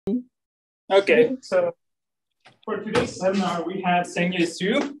Okay, so for today's seminar, we have Sengye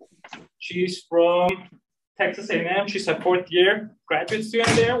Su. She's from Texas A&M. She's a fourth-year graduate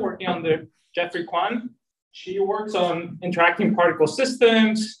student there, working on the Jeffrey Kwan. She works on interacting particle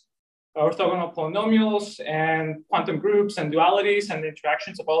systems, orthogonal polynomials, and quantum groups and dualities and the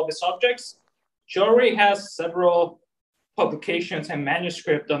interactions of all these objects. She already has several publications and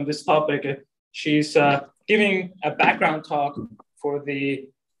manuscript on this topic. She's giving a background talk for the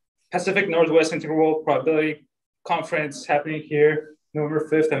Pacific Northwest Interval Probability Conference happening here November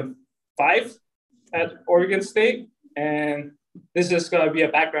 5th and 5th at Oregon State. And this is going to be a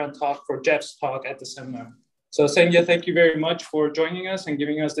background talk for Jeff's talk at the seminar. So Sengye, thank you very much for joining us and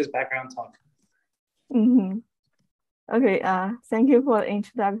giving us this background talk. Okay, thank you for the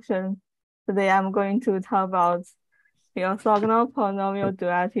introduction. Today I'm going to talk about the orthogonal polynomial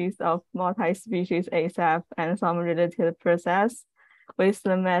dualities of multi-species ASEP and some related process with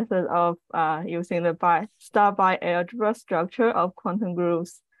the method of using the star bialgebra structure of quantum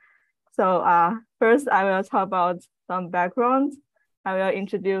groups. So first I will talk about some background. I will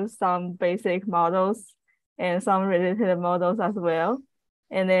introduce some basic models and some related models as well.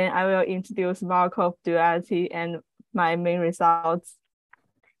 And then I will introduce Markov duality and my main results.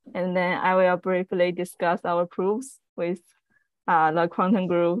 And then I will briefly discuss our proofs with the quantum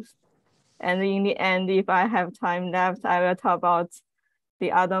groups. And in the end, if I have time left, I will talk about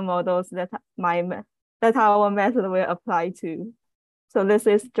the other models that our method will apply to. So this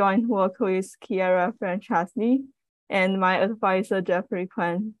is joint work with Chiara Franceschi and my advisor, Jeffrey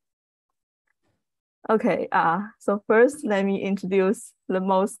Kwan. Okay, so first let me introduce the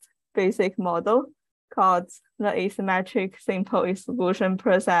most basic model called the asymmetric simple exclusion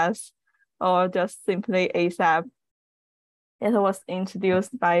process, or just simply ASEP. It was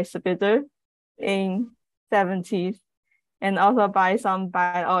introduced by Spitzer in 70s and also by some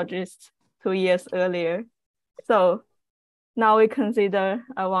biologists 2 years earlier. So now we consider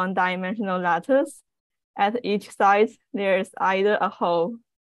a one-dimensional lattice. At each side, there is either a hole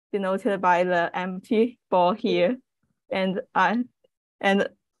denoted by the empty ball here, or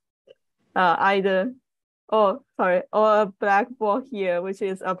a black ball here, which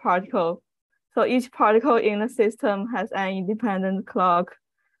is a particle. So each particle in the system has an independent clock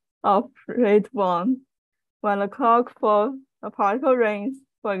of rate 1. When the clock for a particle rings,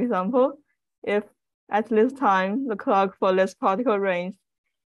 for example, if at this time the clock for this particle rings,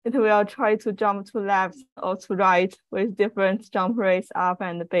 it will try to jump to left or to right with different jump rates alpha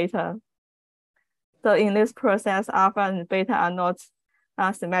and beta. So in this process, alpha and beta are not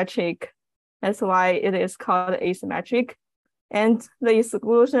symmetric. That's why it is called asymmetric. And the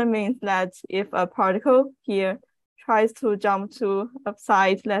exclusion means that if a particle here tries to jump to a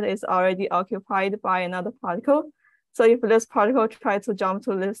side that is already occupied by another particle, so if this particle tries to jump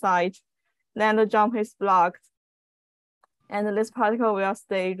to this side, then the jump is blocked, and this particle will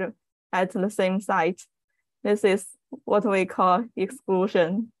stay at the same site. This is what we call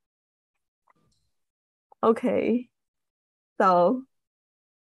exclusion. Okay, so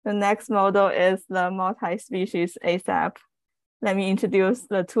the next model is the multi-species ASEP. Let me introduce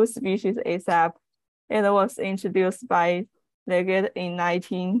the two-species ASEP. It was introduced by Leggett in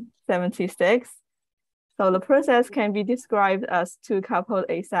 1976. So the process can be described as two coupled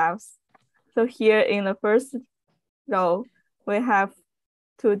ASEPs. So here in the first row, we have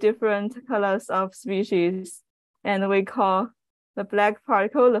two different colors of species, and we call the black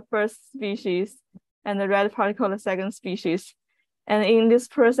particle the first species and the red particle the second species. And in this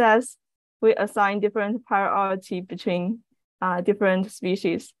process, we assign different priority between different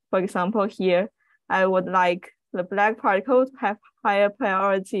species. For example, here, I would like the black particle to have higher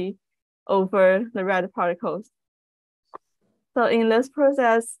priority over the red particles. So in this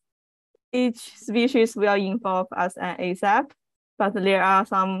process, each species will involve as an ASEP, but there are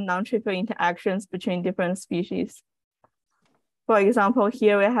some non-trivial interactions between different species. For example,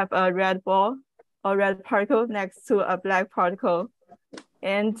 here we have a red ball or red particle next to a black particle,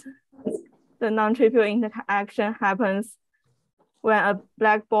 and the non-trivial interaction happens when a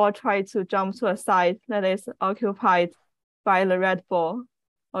black ball tries to jump to a side that is occupied by the red ball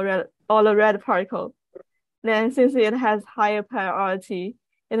or the red particle. Then since it has higher priority,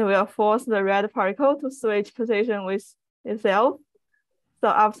 it will force the red particle to switch position with itself. So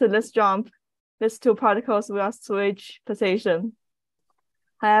after this jump, these two particles will switch position.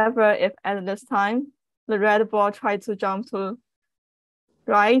 However, if at this time, the red ball tries to jump to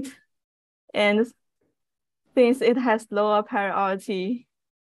right, and since it has lower priority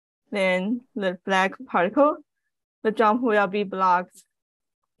than the black particle, the jump will be blocked.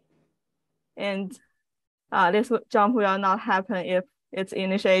 And this jump will not happen if it's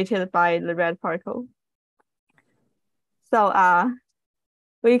initiated by the red particle. So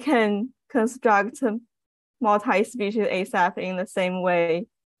we can construct multi-species ASEP in the same way.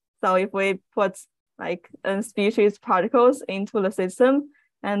 So if we put like n-species particles into the system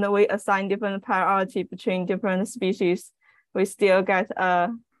and we assign different priority between different species, we still get a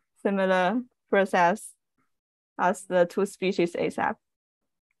similar process as the two-species ASEP.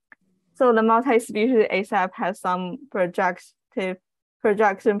 So the multi-species ASEP has some projection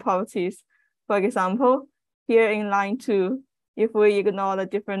properties. For example, here in line 2, if we ignore the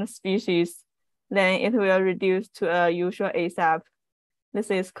different species, then it will reduce to a usual ASEP. This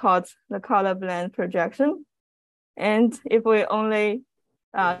is called the colorblind projection. And if we only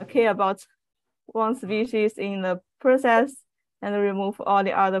care about one species in the process and remove all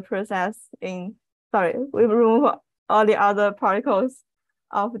the other we remove all the other particles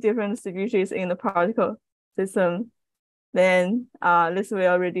of different species in the particle system, then this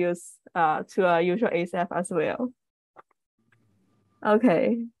will reduce to a usual ASEP as well.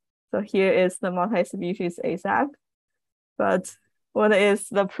 Okay, so here is the multi-species ASEP, but what is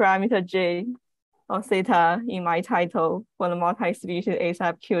the parameter J or theta in my title for the multi-species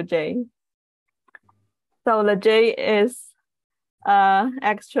ASEP QJ? So the J is an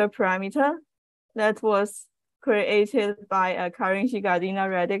extra parameter that was created by Karinchi, Gardiner,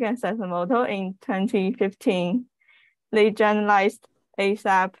 Reddick, and Sakamoto in 2015. They generalized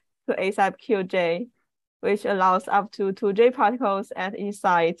ASEP to ASEP QJ, which allows up to 2J particles at each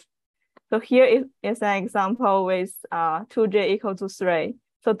site. So here is an example with 2J equal to 3.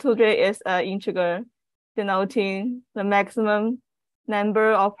 So 2J is an integer denoting the maximum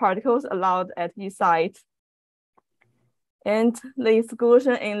number of particles allowed at each site. And the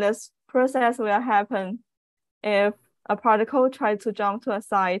exclusion in this process will happen if a particle tries to jump to a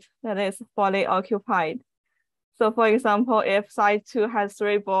site that is fully occupied. So for example, if site 2 has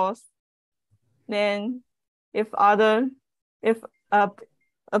 3 balls, then if a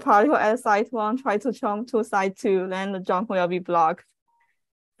particle at site 1 tries to jump to site 2, then the jump will be blocked.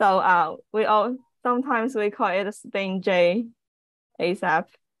 So sometimes we call it a spin J ASEP.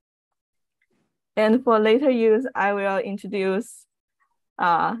 And for later use, I will introduce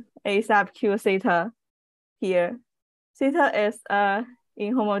ASEP Q theta here. Theta is an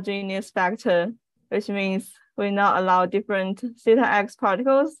inhomogeneous factor, which means we not allow different theta x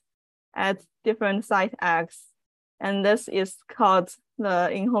particles at different site x. And this is called the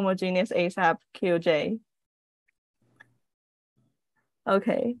inhomogeneous ASEP QJ.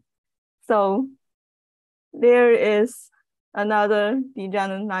 Okay, so there is another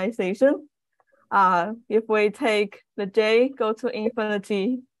degeneralization. If we take the J go to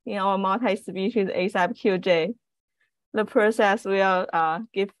infinity in our multi-species ASEP QJ, the process will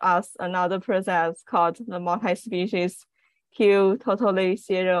give us another process called the multi-species Q totally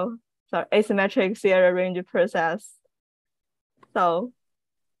zero, asymmetric zero range process. So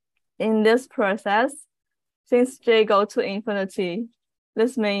in this process, since J go to infinity,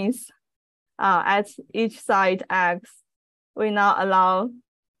 this means at each side X, we now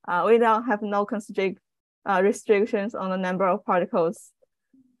have no restrictions on the number of particles.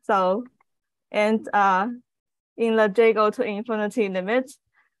 So, and in the J go to infinity limit,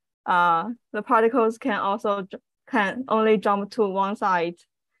 the particles can only jump to one side,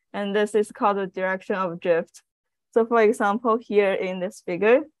 and this is called the direction of drift. So for example, here in this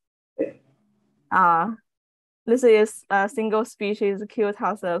figure, this is a single species Q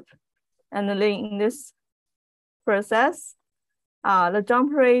TAZRP, and then in this process, the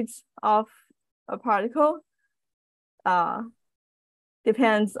jump rate of a particle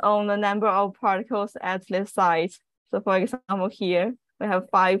depends on the number of particles at this site. So for example, here we have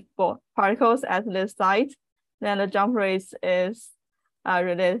 5 particles at this site, then the jump rate is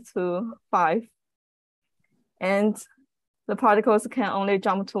related to 5. And the particles can only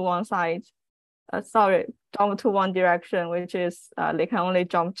jump to one side. Jump to one direction, which is they can only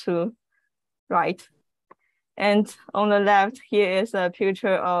jump to right. And on the left, here is a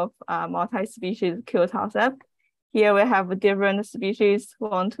picture of multi-species Q TAZRP. Here we have different species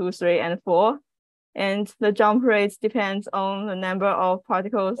 1, 2, 3, and 4. And the jump rate depends on the number of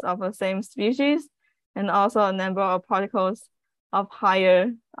particles of the same species and also a number of particles of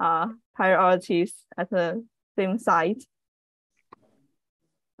higher priorities at the same site.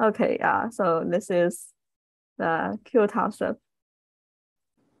 Okay, so this is the Q TAZRP.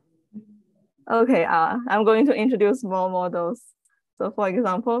 Okay, I'm going to introduce more models. So for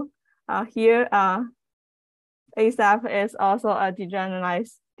example, here ASEP is also a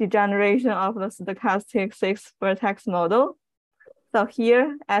degeneration of the stochastic 6 vertex model. So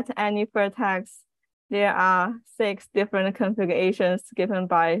here at any vertex, there are 6 different configurations given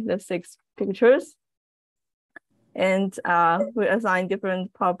by the 6 pictures. And we assign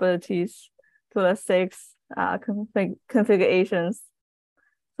different probabilities to the 6 configurations.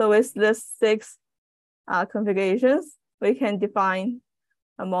 So with these 6 configurations, we can define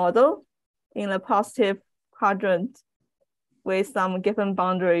a model in the positive quadrant with some given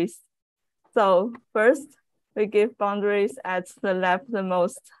boundaries. So first, we give boundaries at the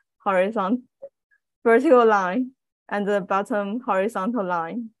leftmost horizontal vertical line and the bottom horizontal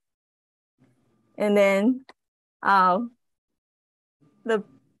line. And then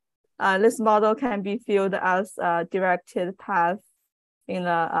this model can be viewed as a directed path in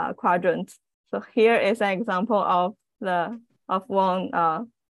the quadrant. So here is an example of one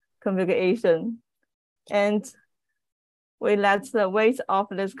configuration. And we let the weight of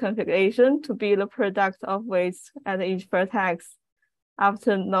this configuration to be the product of weights at each vertex.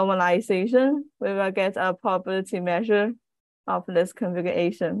 After normalization, we will get a probability measure of this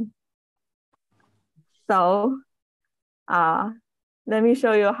configuration. So let me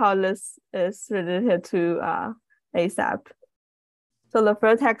show you how this is related to ASEP. So the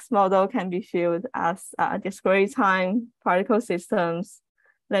vertex model can be viewed as discrete time particle systems.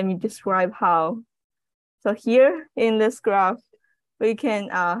 Let me describe how. So here in this graph, we can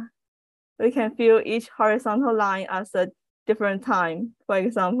view each horizontal line as a different time. For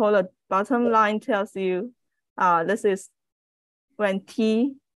example, the bottom line tells you this is when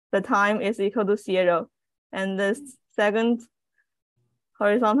t, the time is equal to 0. And this second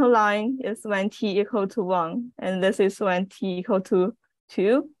horizontal line is when t equal to 1. And this is when t equal to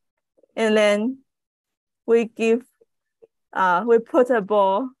 2. And then we put a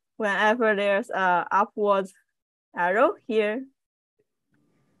ball whenever there's an upward arrow here.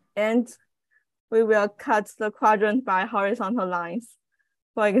 And we will cut the quadrant by horizontal lines.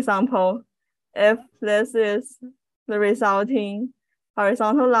 For example, if this is the resulting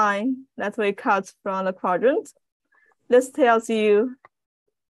horizontal line that we cut from the quadrant, this tells you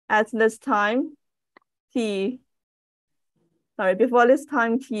at this time t, before this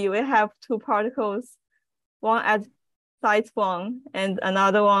time t, we have 2 particles, one at site 1 and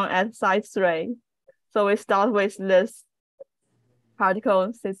another one at site 3. So we start with this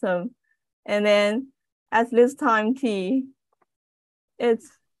particle system. And then at this time t, it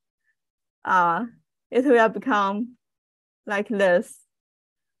will become like this.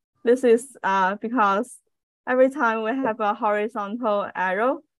 This is because every time we have a horizontal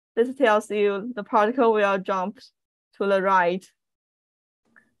arrow, this tells you the particle will jump to the right.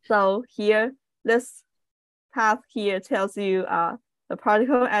 So here, this path here tells you the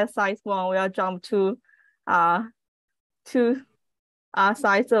particle at site 1 will jump to 2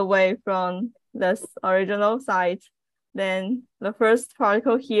 sides away from this original site. Then the first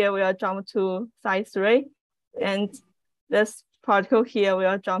particle here will jump to site 3, and this particle here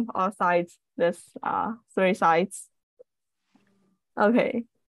will jump outside this 3 sides. Okay,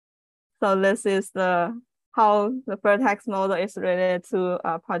 so this is how the vertex model is related to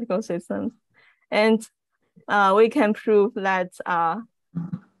particle systems. And we can prove that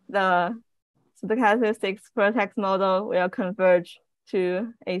the stochastic vertex model will converge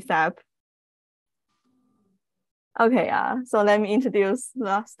to ASEP. Okay, so let me introduce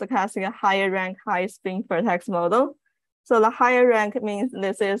the stochastic higher rank, high spin vertex model. So the higher rank means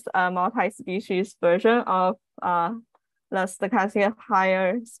this is a multi-species version of the stochastic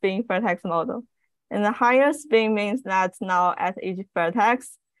higher spin vertex model. And the higher spin means that now at each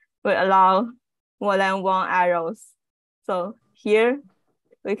vertex, we allow more than 1 arrows. So here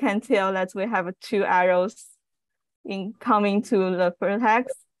we can tell that we have 2 arrows coming to the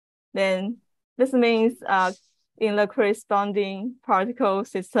vertex. Then this means in the corresponding particle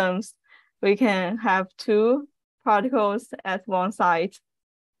systems, we can have 2 particles at one side.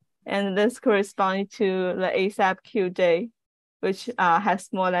 And this corresponds to the ASEP QJ, which has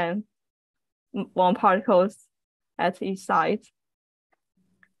more than 1 particles at each side.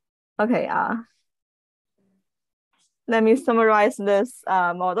 Okay, let me summarize this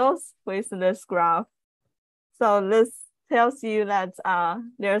models with this graph. So this tells you that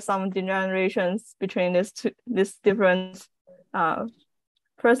there are some degenerations between these different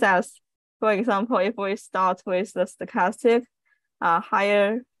process. For example, if we start with the stochastic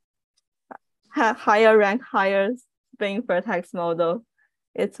higher rank, higher spin vertex model,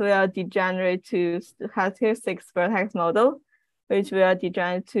 it will degenerate to stochastic 6 vertex model, which will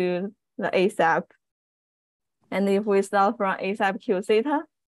degenerate to the ASEP. And if we start from ASEP Q theta,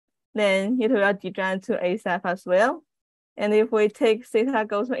 then it will degenerate to ASEP as well. And if we take theta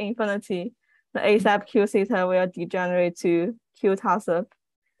go to infinity, the ASEP Q theta will degenerate to Q TAZRP.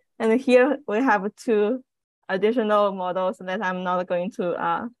 And here we have two additional models that I'm not going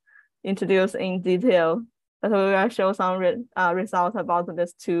to introduce in detail, but we will show some results about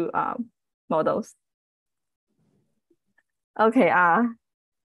these two models. Okay,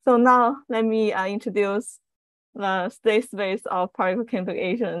 so now let me introduce the state space of particle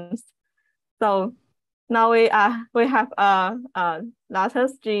configurations. So now we have a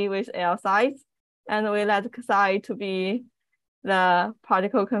lattice G with L sides, and we let psi to be the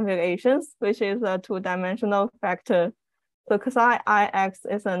particle configurations, which is a two-dimensional vector. So psi ix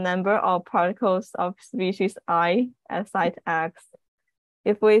is a number of particles of species I at site x.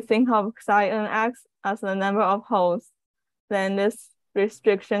 If we think of psi nx as the number of holes, then this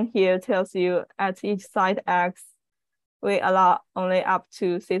restriction here tells you at each site x, we allow only up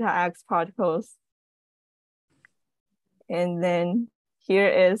to theta x particles. And then here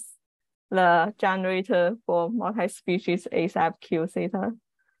is the generator for multi-species ASEP Q theta.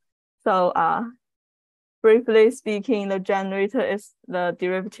 So briefly speaking, the generator is the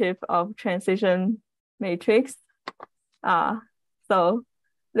derivative of transition matrix. So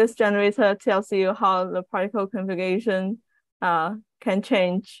this generator tells you how the particle configuration can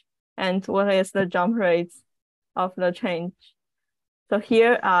change and what is the jump rate of the change. So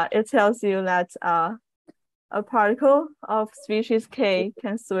here it tells you that a particle of species K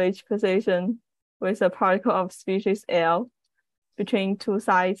can switch position with a particle of species L between two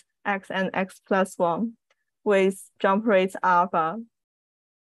sides x and x+1 with jump rate alpha.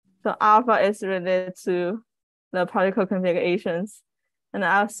 So alpha is related to the particle configurations. And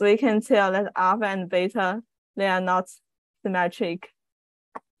as we can tell that alpha and beta, they are not symmetric.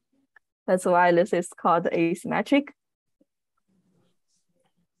 That's why this is called asymmetric.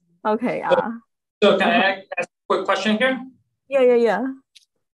 Okay. So can I ask a quick question here? Yeah.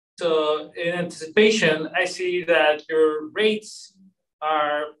 So in anticipation, I see that your rates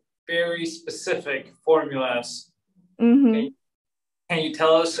are very specific formulas. Mm-hmm. Can you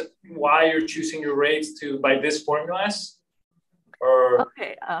tell us why you're choosing your rates by this formulas? Or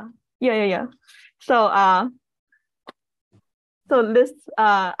okay. Yeah. So this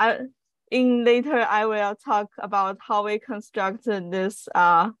later I will talk about how we constructed this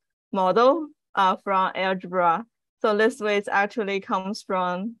model from algebra. So this weight actually comes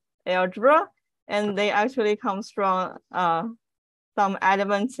from algebra, and they actually comes from some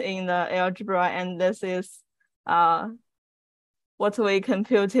elements in the algebra, and this is what we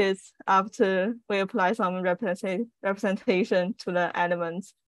computed after we apply some representation to the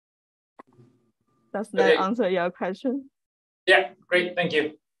elements. Does that answer your question? Yeah, great, thank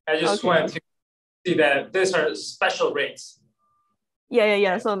you. I just wanted to see that these are special rates.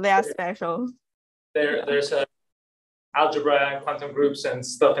 Yeah. So they are special. There's a algebra, quantum groups, and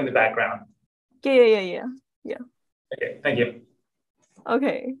stuff in the background. Yeah. Okay, thank you.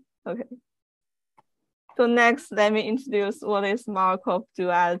 Okay. So next, let me introduce what is Markov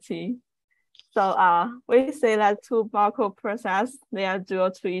duality. So we say that two Markov processes, they are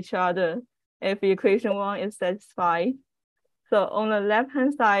dual to each other if equation 1 is satisfied. So on the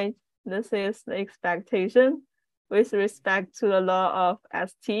left-hand side, this is the expectation with respect to the law of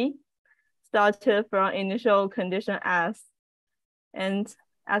ST, started from initial condition S. And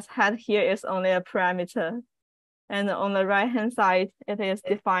S hat here is only a parameter. And on the right-hand side, it is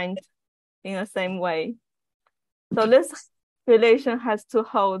defined in the same way. So this relation has to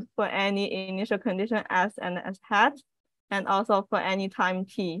hold for any initial condition S and S hat, and also for any time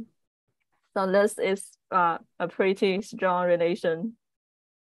t. So this is a pretty strong relation.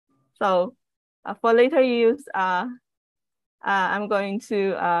 So for later use, I'm going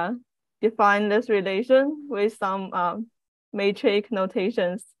to define this relation with some matrix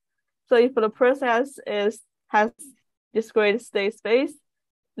notations. So if the process has discrete state space,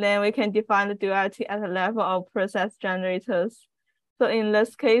 then we can define the duality at the level of process generators. So in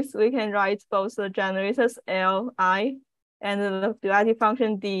this case, we can write both the generators L, I, and the duality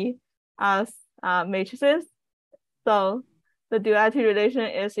function D as matrices. So the duality relation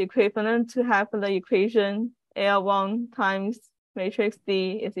is equivalent to have the equation L1 times matrix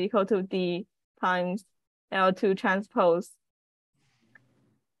D is equal to D times L2 transpose.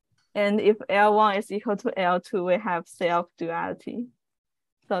 And if L1 is equal to L2, we have self-duality.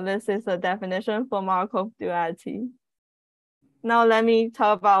 So this is the definition for Markov duality. Now let me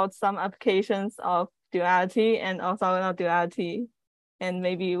talk about some applications of duality and orthogonal duality. And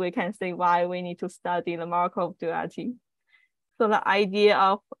maybe we can say why we need to study the Markov duality. So the idea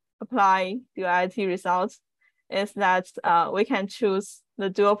of applying duality results is that we can choose the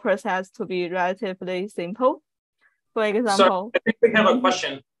dual process to be relatively simple. For example, so I think we have a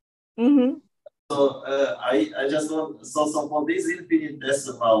question. Mm-hmm. I just want, so for this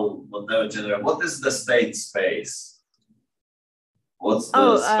infinitesimal whatever general, what is the state space? What's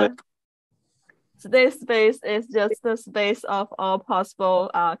the space? State space is just the space of all possible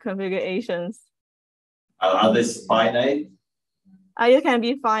configurations. Are these finite? It can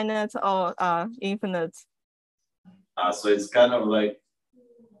be finite or infinite. So it's kind of like,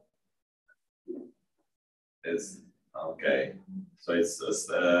 it's okay. So it's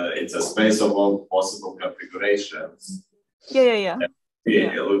a space of all possible configurations. Yeah.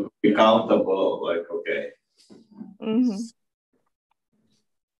 It will be countable, like, okay. Mm-hmm.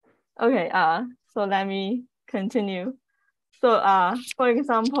 Okay, so let me continue. So for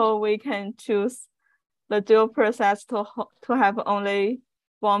example, we can choose the dual process to have only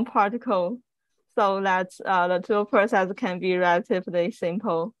one particle, so that the dual process can be relatively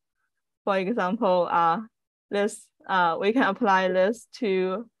simple. For example, we can apply this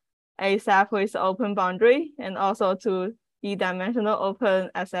to ASEP with open boundary and also to D-dimensional open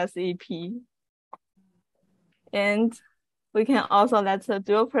ASEP. And we can also let the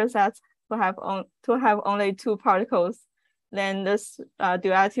dual process to have only two particles. Then this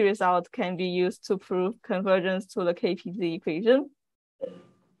duality result can be used to prove convergence to the KPZ equation.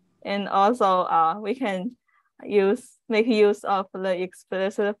 And also we can make use of the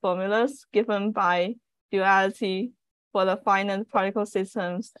explicit formulas given by duality for the finite particle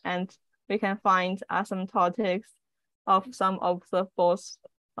systems, and we can find asymptotics of some of the force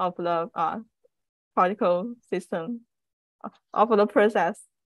of the particle system of the process.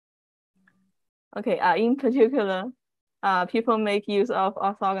 Okay, in particular, people make use of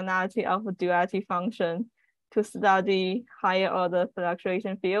orthogonality of a duality function to study higher order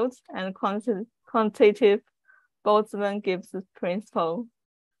fluctuation fields, and quantitative Boltzmann-Gibbs principle.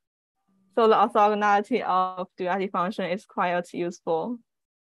 So the orthogonality of duality function is quite useful.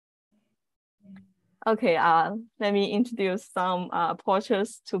 Okay, let me introduce some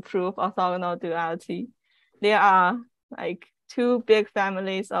approaches to prove orthogonal duality. There are like two big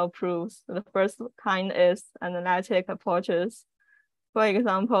families of proofs. The first kind is analytic approaches. For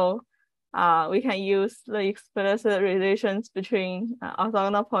example, we can use the explicit relations between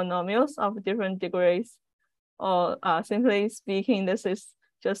orthogonal polynomials of different degrees, or simply speaking, this is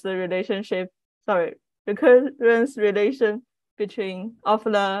just the recurrence relation of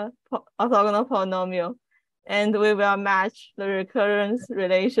the orthogonal polynomial, and we will match the recurrence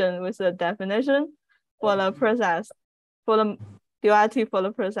relation with the definition for the process, for the duality for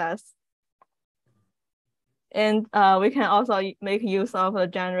the process. And we can also make use of a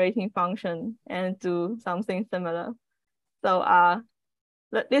generating function and do something similar. So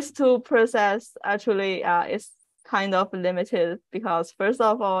these two process actually is kind of limited, because first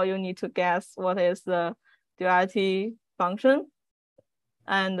of all, you need to guess what is the duality function,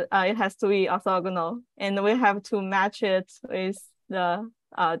 and it has to be orthogonal, and we have to match it with the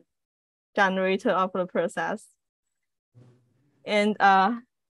generator of the process. And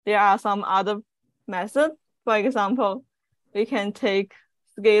there are some other methods. For example, we can take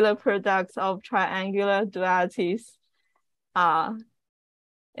scalar products of triangular dualities,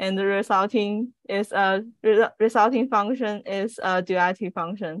 and the resulting function is a duality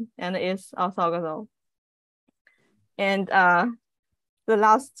function and is orthogonal. And the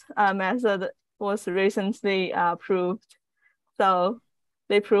last method was recently proved. So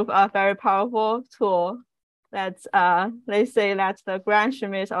they prove a very powerful tool that they say that the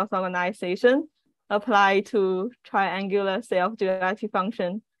Gram-Schmidt orthogonalization applied to triangular self-duality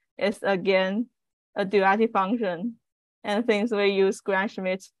function is again a duality function. And since we use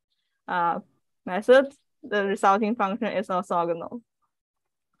Gram-Schmidt method, the resulting function is orthogonal.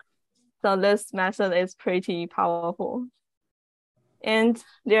 So this method is pretty powerful. And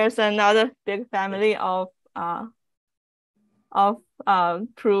there's another big family of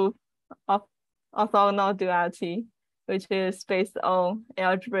proof of orthogonal duality, which is based on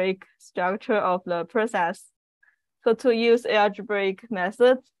algebraic structure of the process. So to use algebraic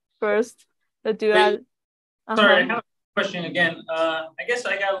method, first the duality. Sorry, I have a question again. I guess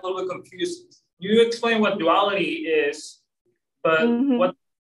I got a little bit confused. You explained what duality is, but what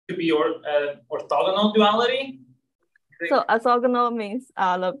could be orthogonal duality? So orthogonal means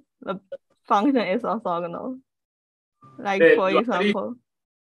the function is orthogonal. Like for example,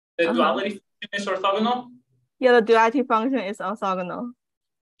 the duality function is orthogonal? Yeah, the duality function is orthogonal.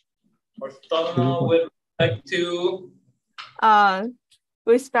 Orthogonal with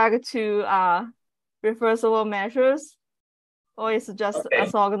respect to reversible measures, or it's just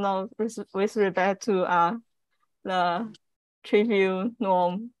orthogonal with respect to the trivial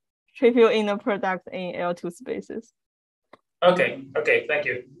inner product in L2 spaces. Okay, thank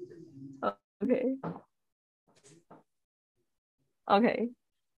you. Okay. Okay.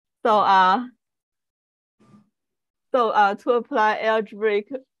 So to apply algebraic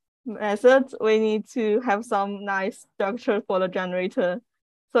methods, we need to have some nice structure for the generator.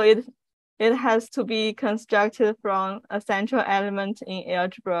 So it has to be constructed from a central element in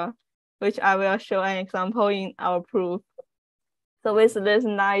algebra, which I will show an example in our proof. So with this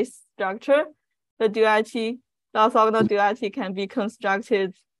nice structure, the orthogonal duality can be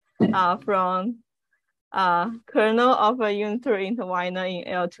constructed from kernel of a unitary interliner in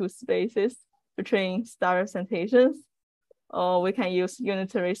L2 spaces between star representations, or we can use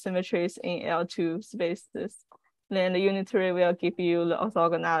unitary symmetries in L2 spaces. Then the unitary will give you the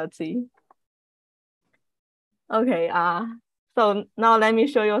orthogonality. Okay, so now let me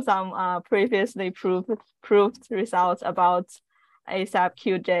show you some previously proved results about ASEP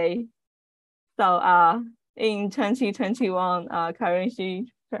QJ. So in 2021, Karinji,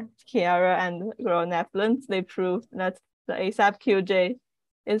 Chiara, and Groneflin, they proved that the ASEP QJ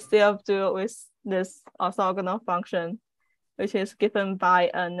is self-dual with this orthogonal function, which is given by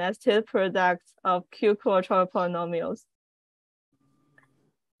a nested product of Q quadratic polynomials.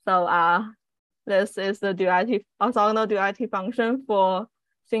 So this is the orthogonal duality function for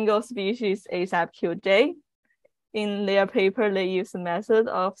single species ASEP QJ. In their paper, they use the method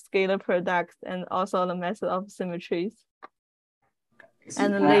of scalar products and also the method of symmetries.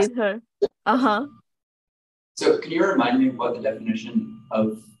 And later, So can you remind me what the definition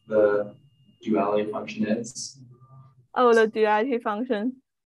of the duality function is? Oh, the duality function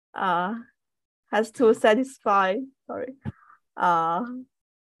has to satisfy, So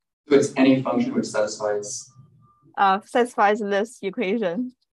it's any function which satisfies this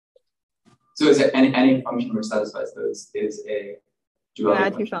equation. So is it any function which satisfies those is a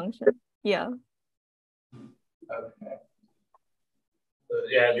duality function? Yeah. Okay.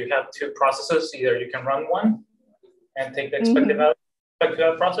 Yeah, you have two processes. Either you can run one and take the expected value of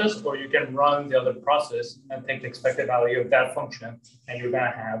that process, or you can run the other process and take the expected value of that function, and you're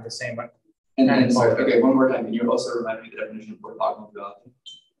gonna have the same. And sorry, okay, one more time. Can you also remind me the definition for orthogonal duality?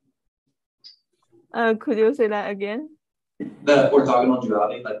 Could you say that again? The orthogonal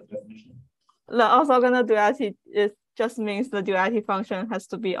duality, like the definition. The orthogonal duality just means the duality function has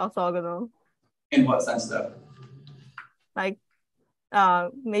to be orthogonal. In what sense, though? Like,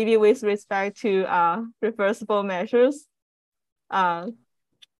 maybe with respect to reversible measures. So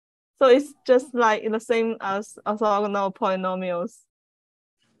it's just like the same as orthogonal polynomials.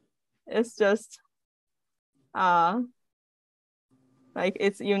 It's just like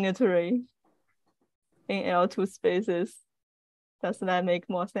it's unitary in L2 spaces. Does that make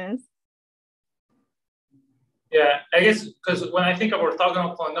more sense? Yeah, I guess because when I think of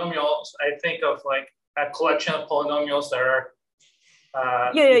orthogonal polynomials, I think of like a collection of polynomials that are.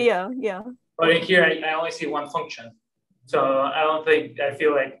 Yeah. But in here, I only see one function. So I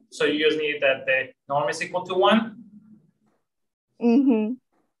feel like, so you just need that the norm is equal to 1.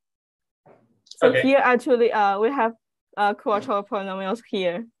 So okay. Here actually, we have quadratic polynomials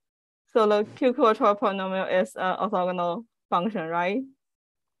here. So the Q quadratic polynomial is an orthogonal function, right?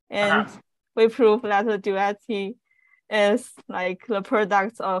 And we prove that the duality is like the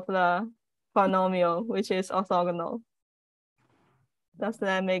product of the polynomial, which is orthogonal. Does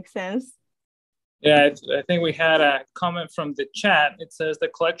that make sense? Yeah, I think we had a comment from the chat. It says the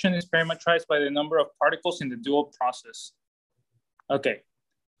collection is parametrized by the number of particles in the dual process. Okay,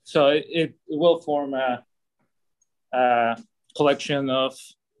 so it will form a collection of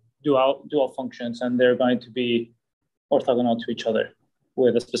dual functions, and they're going to be orthogonal to each other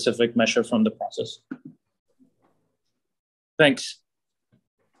with a specific measure from the process. Thanks.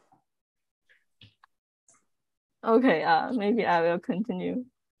 Okay, maybe I will continue.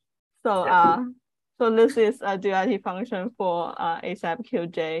 So so this is a duality function for ASEP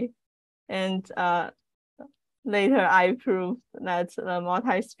QJ, and later I proved that the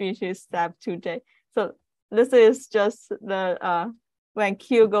multi-species SEP 2J. So this is just the when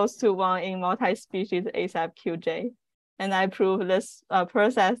Q goes to 1 in multi-species ASEP QJ, and I prove this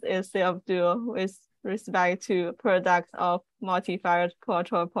process is self-dual with respect to products of multivariate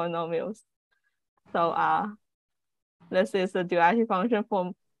quadratic polynomials. So this is the duality function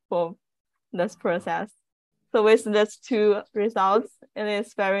for this process. So with these two results, it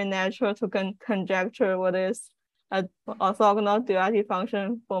is very natural to conjecture what is an orthogonal duality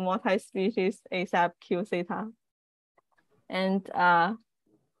function for multi-species ASEP Q theta. And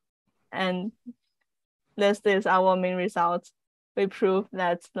this is our main result. We prove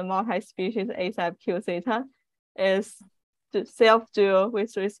that the multi-species ASEP Q theta is self-dual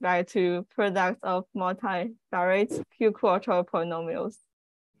with respect to products of multivariate Q quadratic polynomials.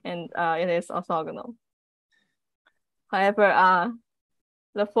 and it is orthogonal. However,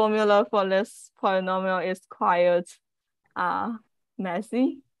 the formula for this polynomial is quite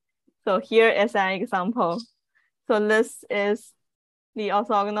messy. So here is an example. So this is the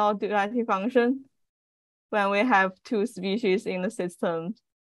orthogonal duality function when we have two species in the system.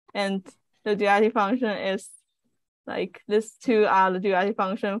 And the duality function is like these two are the duality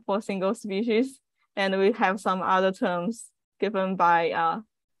function for single species. And we have some other terms given by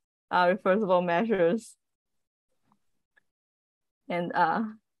reversible measures. And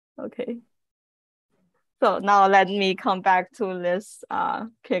okay. So now let me come back to this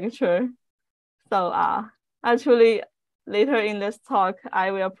picture. So actually later in this talk,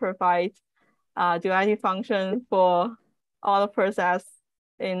 I will provide duality function for all the process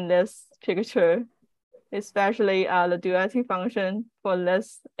in this picture, especially the duality function for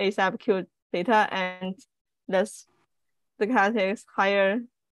this ASEP Q theta and this stochastic higher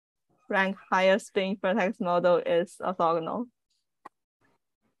rank higher spin vertex model is orthogonal.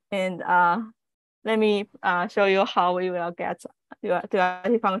 And let me show you how we will get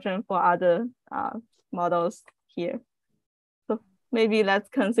duality function for other models here. So maybe let's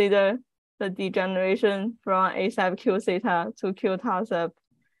consider the degeneration from ASEP Q theta to Q TAZRP.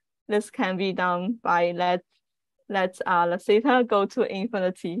 This can be done by let the theta go to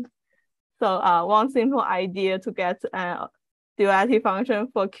infinity. So one simple idea to get a duality function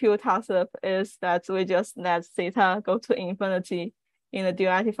for Q TAZRP is that we just let theta go to infinity in the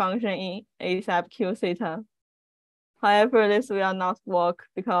duality function in ASEP Q theta. However, this will not work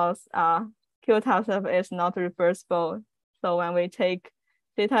because Q TAZRP is not reversible. So when we take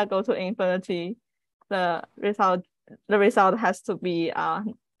theta go to infinity, the result has to be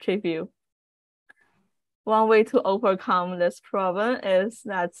trivial. One way to overcome this problem is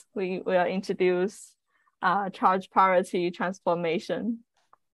that we will introduce charge parity transformation.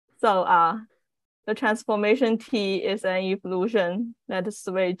 So the transformation T is an evolution that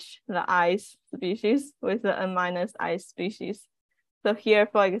switch the I species with the n-I species. So here,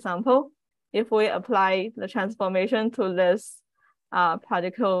 for example, if we apply the transformation to this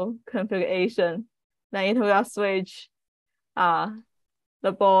particle configuration, then it will switch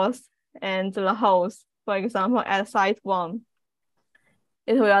the balls and the holes. For example, at site 1,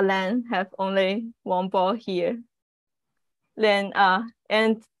 it will then have only one ball here. Then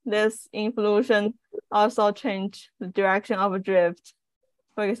and this evolution also change the direction of drift.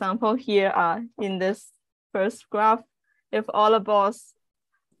 For example, here in this first graph, if all the balls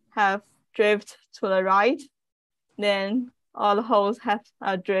have drift to the right, then all the holes have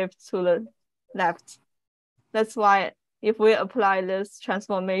a drift to the left. That's why if we apply this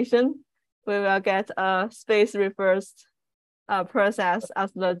transformation, we will get a space reversed process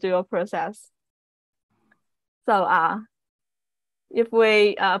as the dual process. So if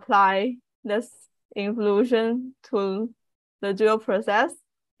we apply this involution to the dual process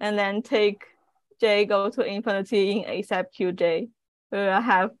and then take J go to infinity in ASEP QJ, we will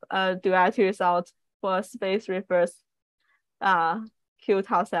have a duality result for space reverse Q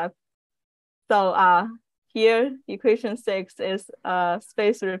TAZRP. So here equation 6 is a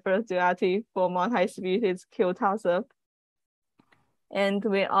space reverse duality for multi-species Q TAZRP. And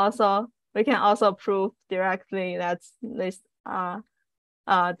we can also prove directly that this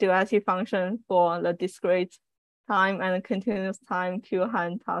duality function for the discrete time and continuous time Q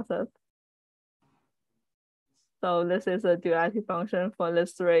Han TAZRP. So this is a duality function for the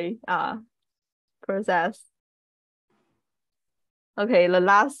three process. Okay, the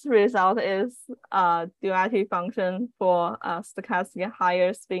last result is duality function for stochastic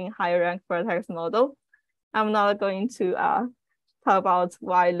higher spin higher rank vertex model. I'm not going to talk about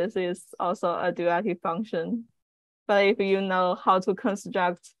why this is also a duality function, but if you know how to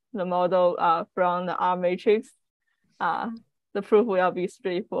construct the model from the R matrix, the proof will be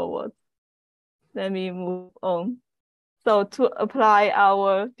straightforward. Let me move on. So to apply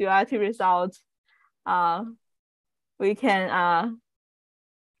our duality result, we can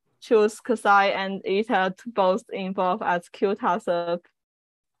choose cosine and eta to both involve as Q TAZRP.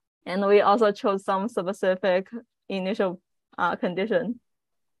 And we also chose some specific initial condition.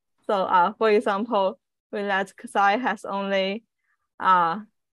 So for example, we let cosine has only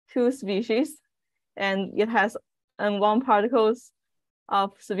 2 species and it has N1 particles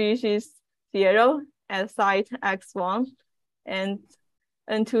of species 0 at site x1 and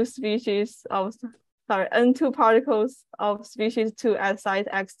N2 particles of species 2 at site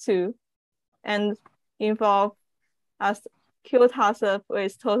x2 and involve as Q TAZRP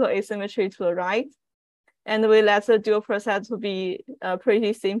with total asymmetry to the right. And we let the dual process to be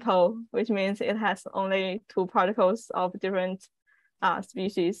pretty simple, which means it has only 2 particles of different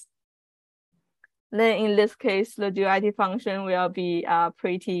species. Then in this case, the duality function will be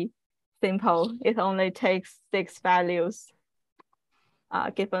pretty simple. It only takes 6 values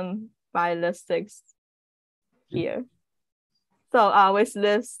given by the 6 here. So with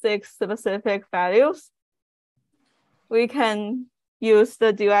these 6 specific values, we can use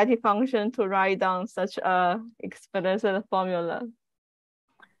the duality function to write down such a explicit formula.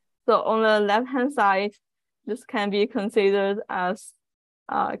 So on the left-hand side, this can be considered as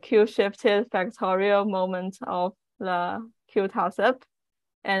Q-shifted factorial moment of the Q TAZRP.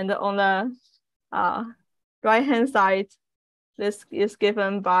 And on the right-hand side, this is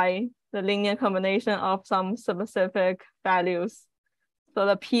given by the linear combination of some specific values. So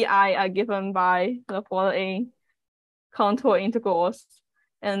the PI are given by the following contour integrals,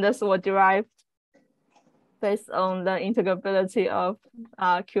 and this was derived based on the integrability of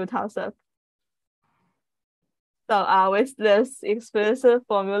Q TAZRP. So with this explicit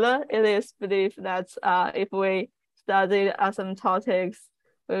formula, it is believed that if we study asymptotics,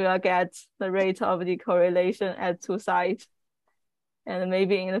 we will get the rate of decorrelation at 2 sides. And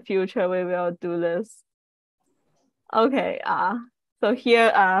maybe in the future, we will do this. Okay, so here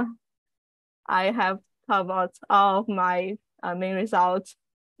I have talked about all of my main results.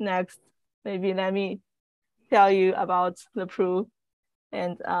 Next, maybe let me tell you about the proof,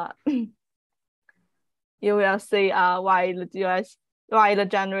 and you will see why the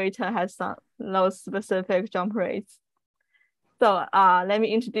generator has some low specific jump rates. So let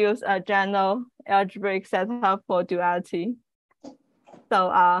me introduce a general algebraic setup for duality.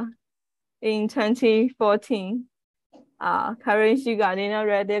 So in 2014, Krawtchouk, Gardiner,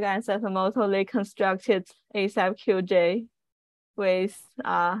 Reddick, and Sakamoto, they constructed ASEP QJ with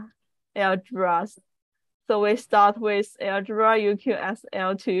algebras. So we start with algebra UQ as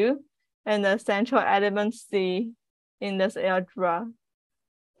L2 and the central element C in this algebra.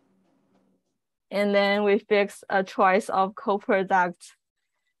 And then we fix a choice of coproduct,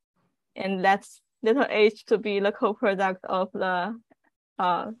 and that's little h to be the coproduct of the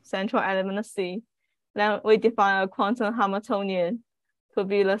central element C. Then we define a quantum Hamiltonian to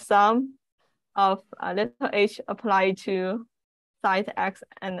be the sum of little h applied to site x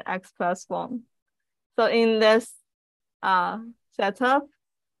and x plus 1. So in this setup,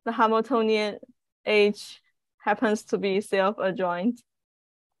 the Hamiltonian h happens to be self-adjoint.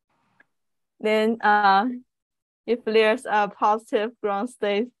 Then if there's a positive ground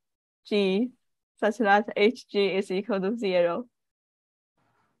state G such that Hg is equal to 0,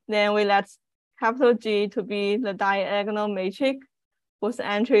 then we let capital G to be the diagonal matrix whose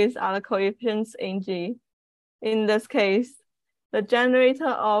entries are the coefficients in G. In this case, the generator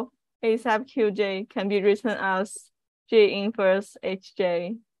of ASEP QJ can be written as G inverse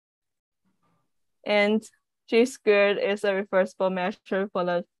Hj. And G squared is a reversible measure for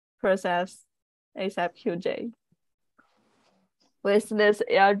the process ASEP QJ. With this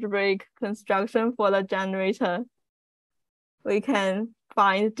algebraic construction for the generator, we can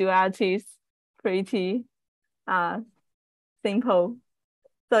find dualities pretty simple.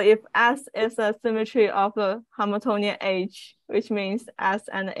 So if S is a symmetry of the Hamiltonian H, which means S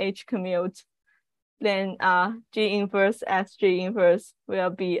and H commute, then G inverse SG inverse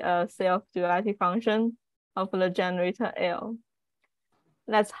will be a self-duality function of the generator L.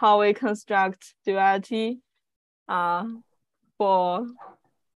 That's how we construct duality for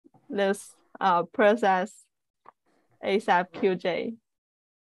this process ASEP QJ.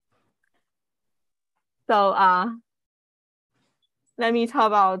 So let me talk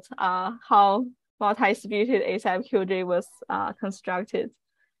about how multi-species ASEP QJ was constructed.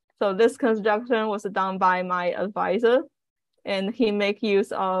 So this construction was done by my advisor, and he make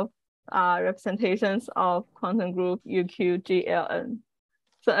use of representations of quantum group UQGLN.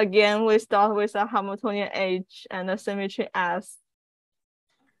 So again, we start with a Hamiltonian H and a symmetry S,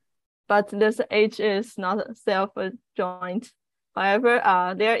 but this H is not self-adjoint. However,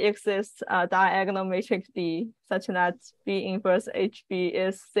 there exists a diagonal matrix B such that B inverse HB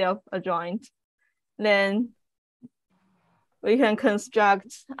is self-adjoint. Then we can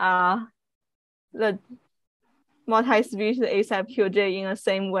construct the multi-species ASEP QJ in the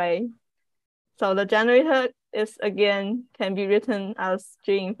same way. So the generator is again can be written as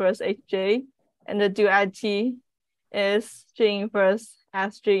G inverse Hj, and the duality is G inverse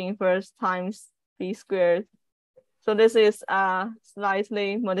SG inverse times B squared. So this is a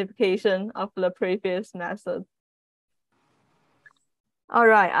slightly modification of the previous method. All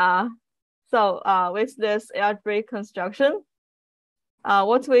right, so with this algebraic construction,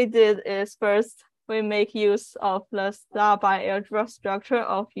 what we did is first we make use of the star bialgebra structure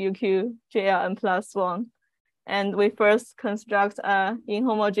of UQ JLN plus 1. And we first construct an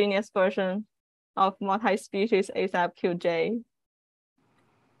inhomogeneous version of multi-species ASEP QJ.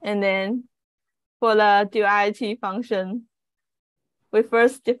 And then for the duality function, we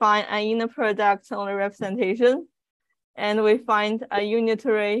first define an inner product on the representation, and we find a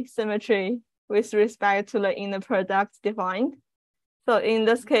unitary symmetry with respect to the inner product defined. So in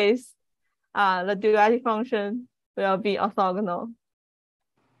this case, the duality function will be orthogonal.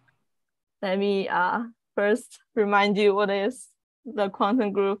 Let me first remind you what is the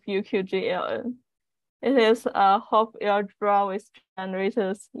quantum group UQGLN. It is a Hopf algebra with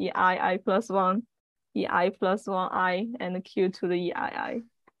generators EI, I plus 1, EI plus 1i, and Q to the EII.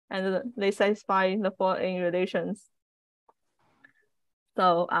 And they satisfy the following relations.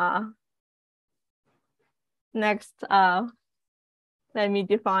 So next, let me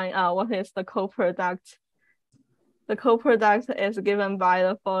define what is the coproduct. The coproduct is given by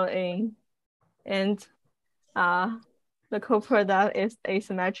the following, and the coproduct is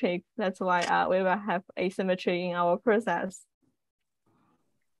asymmetric. That's why we will have asymmetry in our process.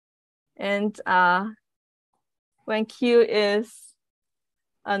 And when Q is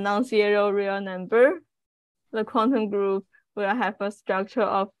a non-zero real number, the quantum group will have a structure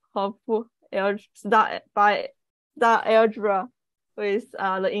of Hopf star algebra with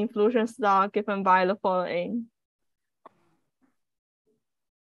the inclusion star given by the following.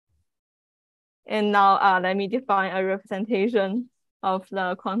 And now let me define a representation of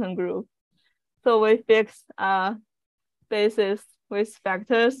the quantum group. So we fix basis with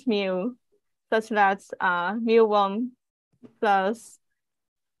factors mu, such that mu1 plus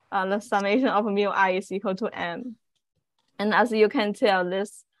the summation of mu I is equal to m. And as you can tell,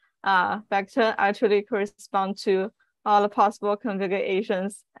 this vector actually corresponds to all the possible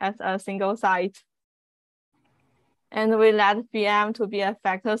configurations as a single site. And we let Vm to be a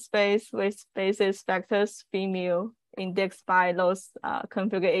vector space with basis vectors v mu indexed by those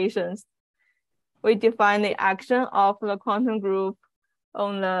configurations. We define the action of the quantum group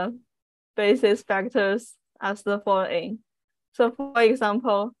on the basis vectors as the following. So for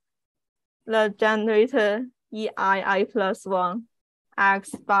example, the generator EI plus 1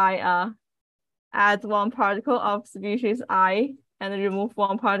 acts by add one particle of species I and remove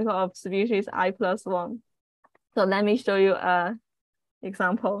one particle of species I plus 1. So let me show you an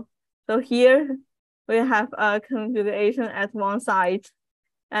example. So here we have a configuration at one side,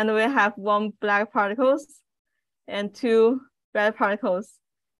 and we have one black particles and two red particles.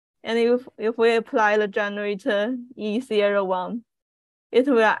 And if we apply the generator E01, it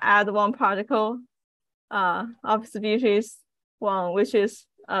will add one particle of species 1, which is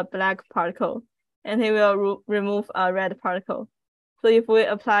a black particle, and it will remove a red particle. So if we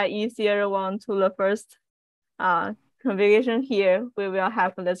apply E01 to the first configuration here, we will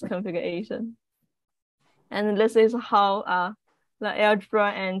have this configuration. And this is how the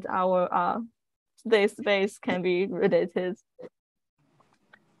algebra and our state space can be related.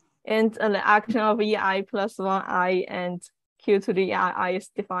 And the action of EI plus 1i and Q to the EI is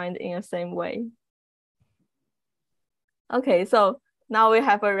defined in the same way. Okay, so now we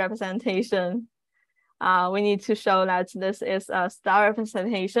have a representation. We need to show that this is a star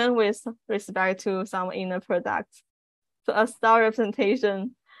representation with respect to some inner product. So a star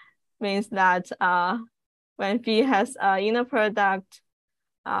representation means that when V has an inner product,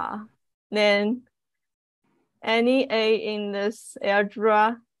 then any A in this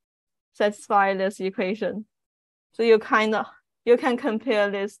algebra satisfy this equation. So you can compare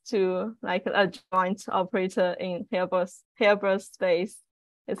this to like a joint operator in Hilbert space.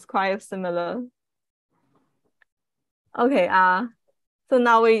 It's quite similar. Okay, so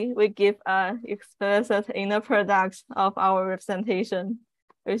now we give an explicit inner product of our representation,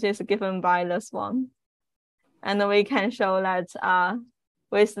 which is given by this one. And we can show that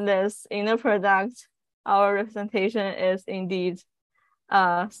with this inner product, our representation is indeed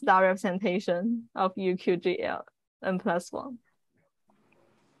a star representation of UQGL n plus 1.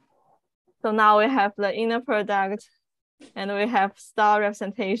 So now we have the inner product and we have star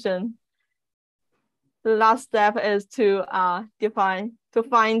representation. The last step is to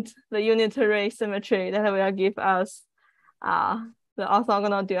find the unitary symmetry that will give us the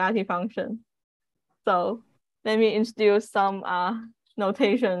orthogonal duality function. So let me introduce some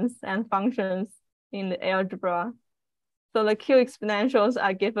notations and functions in the algebra. So the Q exponentials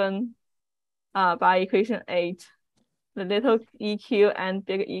are given by equation 8. The little EQ and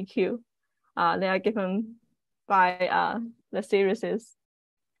big EQ, they are given by the series.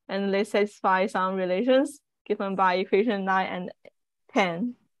 And they satisfy some relations given by equation 9 and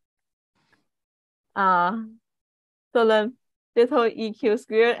 10. So the little EQ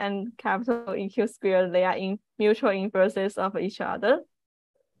squared and capital EQ squared, they are in mutual inverses of each other.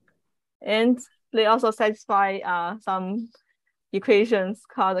 And they also satisfy some equations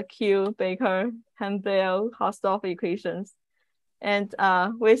called Q-Baker-Campbell-Hausdorff equations. And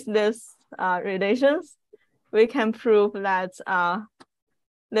with these relations, we can prove that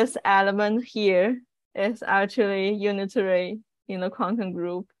this element here is actually unitary in the quantum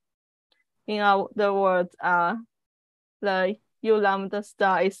group. In other words, the U lambda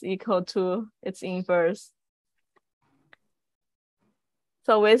star is equal to its inverse.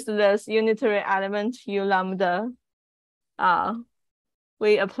 So with this unitary element U lambda, after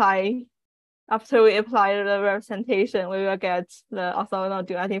we apply the representation, we will get the orthogonal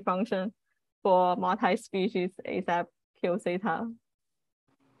duality function for multi-species ASEP Q theta.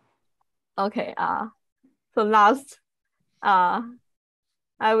 Okay, so last, I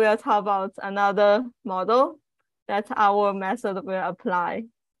will talk about another model that our method will apply.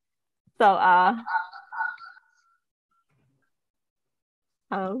 So,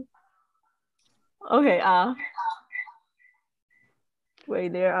 okay,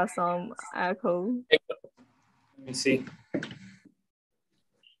 wait, there are some echo. Let me see.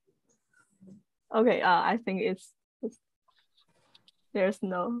 Okay, I think it's there's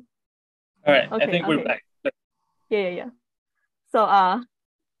no. All right, okay, I think we're back. Yeah. So,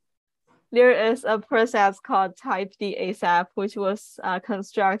 there is a process called type D ASEP, which was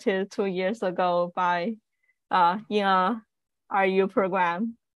constructed 2 years ago by in a RU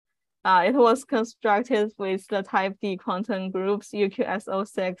program. It was constructed with the type D quantum groups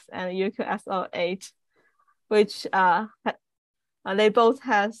UQSO6 and UQSO8, which they both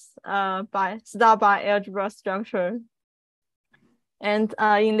have star bialgebra structure. And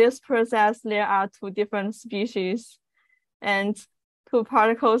in this process, there are 2 different species, and 2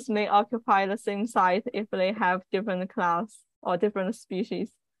 particles may occupy the same site if they have different class or different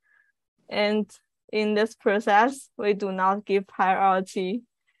species. And in this process, we do not give priority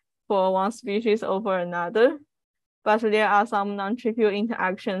for one species over another, but there are some non-trivial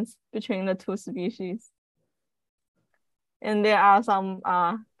interactions between the 2 species. And there are some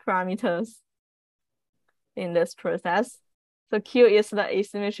parameters in this process. So Q is the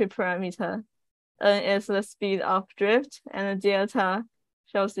asymmetry parameter, N is the speed of drift, and the delta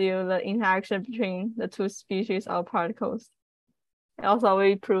shows you the interaction between the 2 species of particles. Also,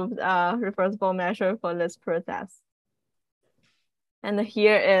 we proved a reversible measure for this process. And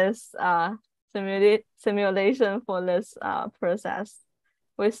here is simulation for this process.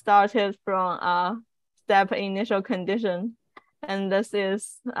 We started from step initial condition, and this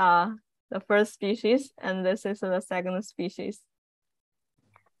is the first species, and this is the second species.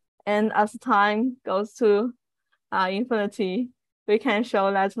 And as time goes to infinity, we can show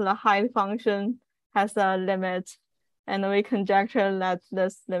that the height function has a limit, and we conjecture that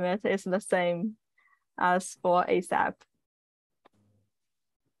this limit is the same as for ASEP.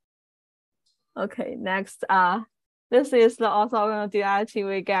 Okay, next, this is the orthogonal duality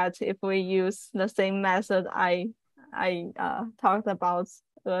we get if we use the same method I talked about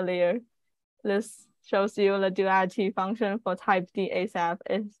earlier. This shows you the duality function for type D ASEP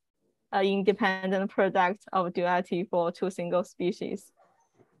is an independent product of duality for 2 single species.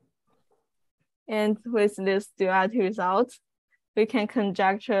 And with this duality result, we can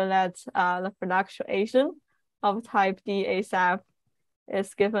conjecture that the fluctuation of type D ASEP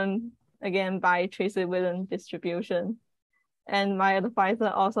is given again by Tracy-Witten distribution. And my advisor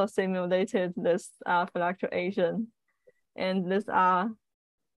also simulated this fluctuation. And these are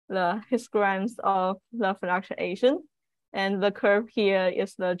the histograms of the fluctuation. And the curve here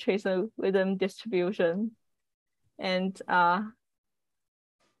is the Tracy-Witten distribution. And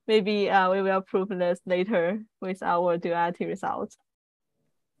maybe we will prove this later with our duality result.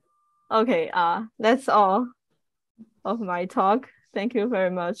 Okay, that's all of my talk. Thank you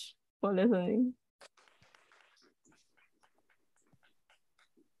very much for listening.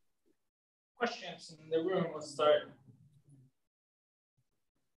 Questions in the room, let's start.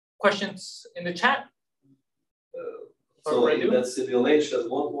 Questions in the chat? So in that simulation,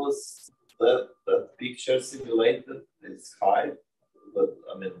 what was that picture simulated? It's 5, but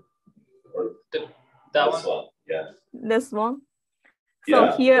I mean, or that one? Yeah. This one. So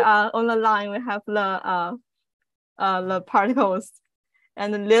yeah. Here on the line we have the particles,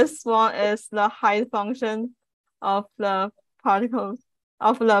 and this one is the height function of the particles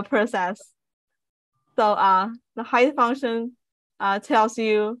of the process. So the height function tells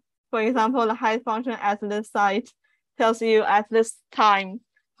you, for example, the height function at this site tells you at this time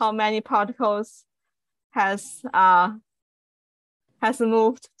how many particles has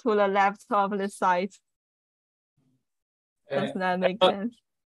moved to the left of this site. Does that make sense?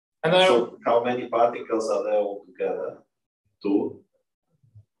 So how many particles are there altogether? 2?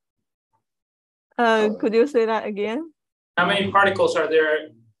 Could you say that again? How many particles are there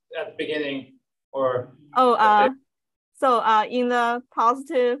at the beginning? Or in the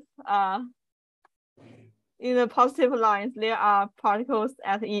positive lines, there are particles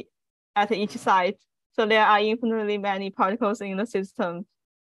at each side. So there are infinitely many particles in the system.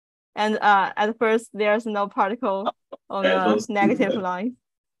 And at first, there's no particle on the negative line.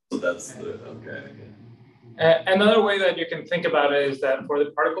 So that's okay. Another way that you can think about it is that for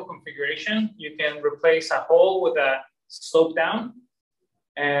the particle configuration, you can replace a hole with a slope down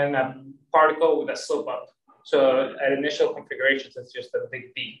and a particle with a slope up. So at initial configurations, it's just a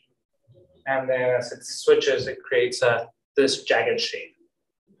big D. And then as it switches, it creates this jagged shape.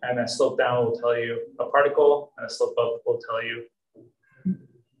 And a slope down will tell you a particle, and a slope up will tell you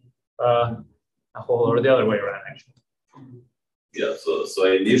a hole, or the other way around, actually. Yeah, so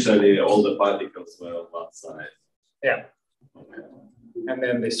initially all the particles were on one side. Yeah. Okay. And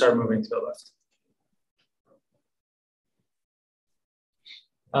then they start moving to the left.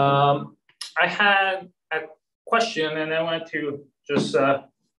 I had a question, and I wanted to just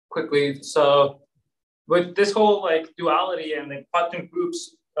quickly. So with this whole like duality and the quantum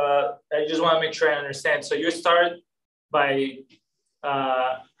groups, I just want to make sure I understand. So you start by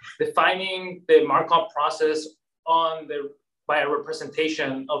defining the Markov process by a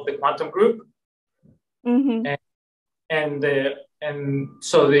representation of the quantum group, and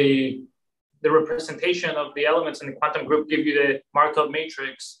so the representation of the elements in the quantum group give you the Markov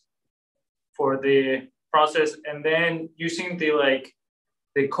matrix for the process, and then using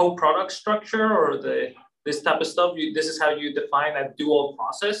the co-product structure or this type of stuff, this is how you define a dual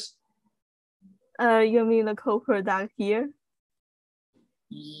process. You mean the co-product here?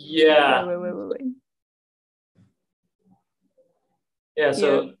 Yeah. Wait. Yeah,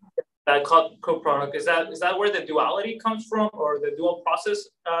 so that co-product, is that where the duality comes from, or the dual process?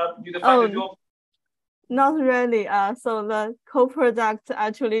 You define the dual? Not really. So the co-product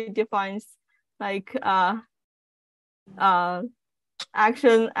actually defines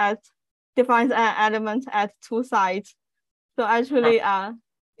defines an element at two sides. So actually,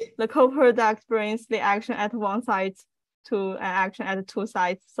 the co-product brings the action at one side to an action at two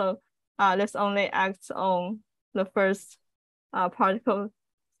sides. So this only acts on the first particle.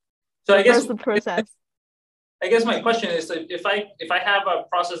 So I guess the process. I guess my question is, if I have a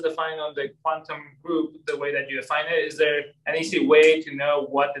process defined on the quantum group the way that you define it, is there an easy way to know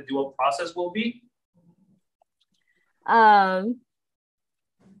what the dual process will be?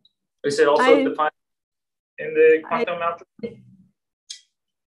 Is it also defined in the quantum algebra?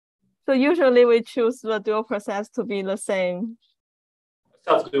 So usually we choose the dual process to be the same.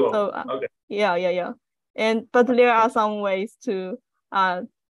 Self-dual. So, okay. Yeah. But there are some ways to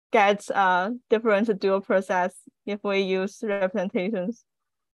get different dual process if we use representations.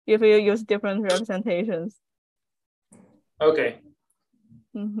 If you use different representations. Okay.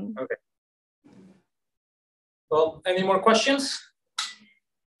 Okay. Well, any more questions?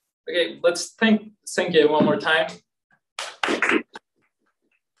 Okay, let's think it one more time.